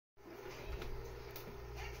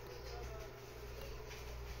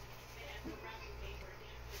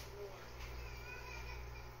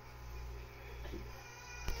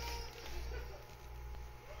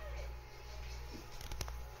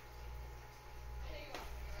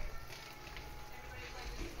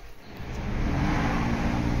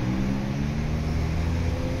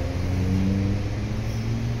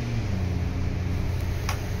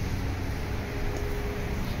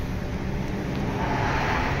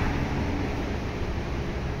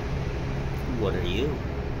What are you?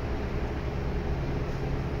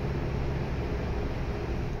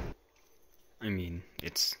 I mean,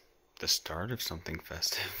 it's the start of something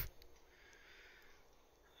festive.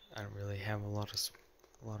 I don't really have a lot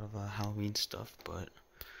of Halloween stuff, but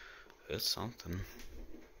it's something.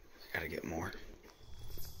 I gotta get more.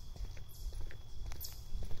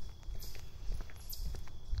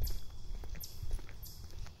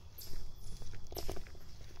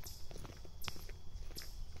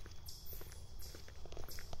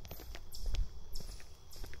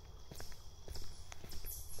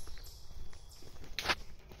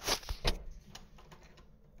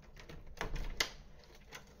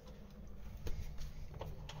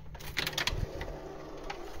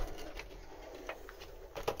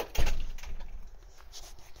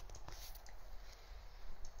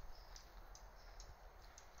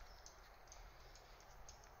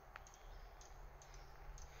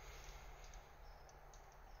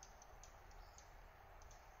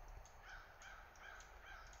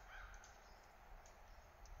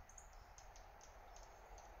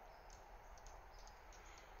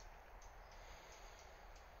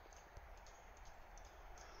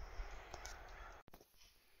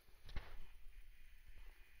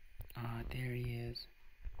 There he is.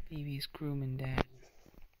 BB's grooming Dad.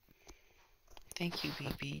 Thank you,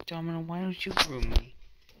 BB. Domino, why don't you groom me?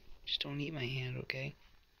 Just don't eat my hand, okay?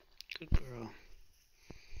 Good girl.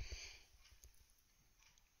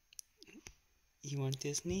 You want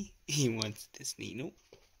Disney? He wants Disney. Nope.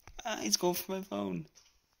 Ah, he's going for my phone.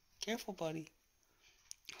 Careful, buddy.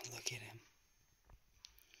 Oh, look at him.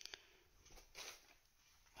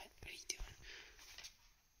 What are you doing?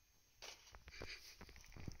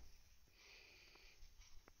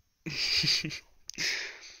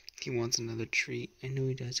 He wants another treat. I know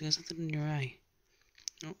he does. You got something in your eye.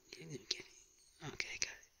 Oh, you didn't get it. Okay,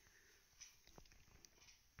 got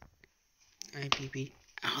it. Alright, BB.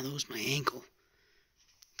 Oh, that was my ankle.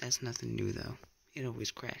 That's nothing new, though. It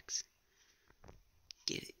always cracks.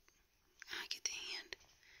 Get it. Ah, get the hand.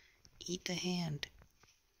 Eat the hand.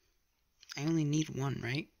 I only need one,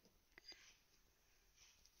 right?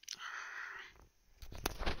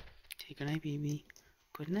 Say good night, BB.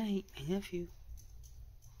 Good night. I love you.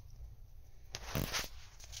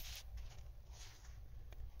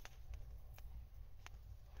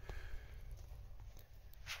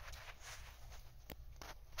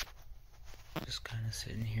 Just kind of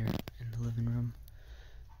sitting here in the living room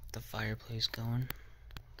with the fireplace going,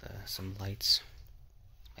 some lights,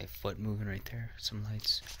 my foot moving right there, some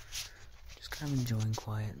lights, just kind of enjoying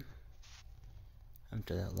quiet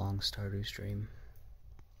after that long Stardew stream.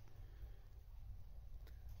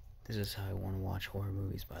 This is how I want to watch horror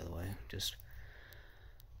movies, by the way, just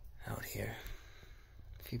out here.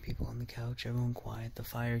 A few people on the couch, everyone quiet, the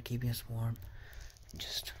fire keeping us warm, and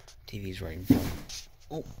just TV's right in front.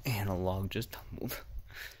 Oh, and a log just tumbled.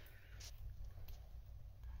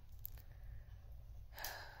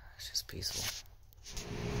 It's just peaceful.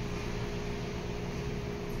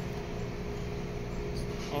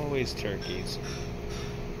 Always turkeys.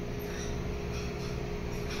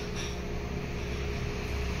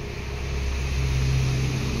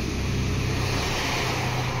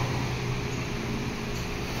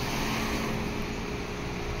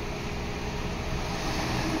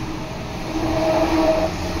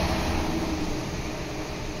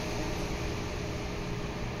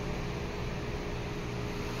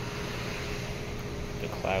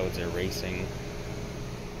 Clouds are racing.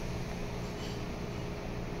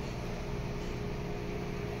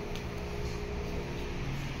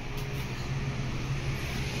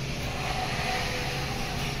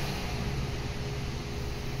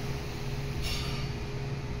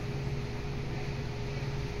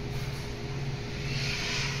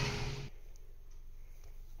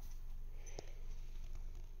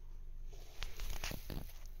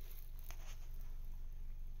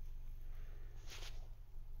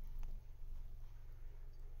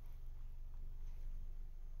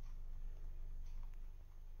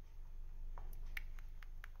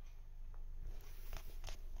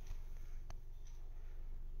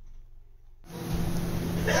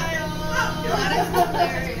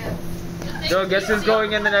 Yo, guess who's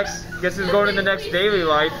going in the next? Guess who's going in the next daily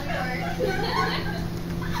life?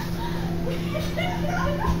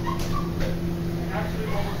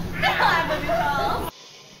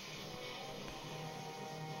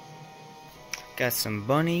 Got some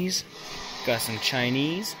bunnies. Got some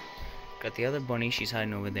Chinese. Got the other bunny. She's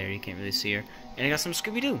hiding over there. You can't really see her. And I got some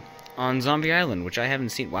Scooby-Doo on Zombie Island, which I haven't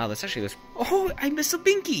seen. Wow, that's actually this. Oh, I missed a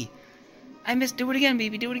Binky. I missed. Do it again,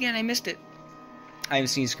 baby. Do it again. I missed it. I haven't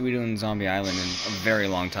seen Scooby-Doo and Zombie Island in a very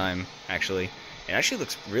long time, actually. It actually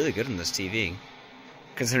looks really good on this TV,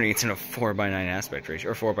 considering it's in a 4:9 aspect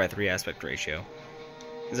ratio, or 4:3 aspect ratio.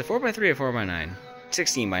 Is it 4:3 or 4:9?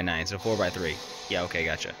 16:9, so 4:3. Yeah, okay,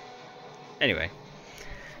 gotcha. Anyway.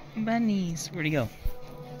 Bunnies, where'd he go?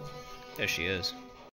 There she is.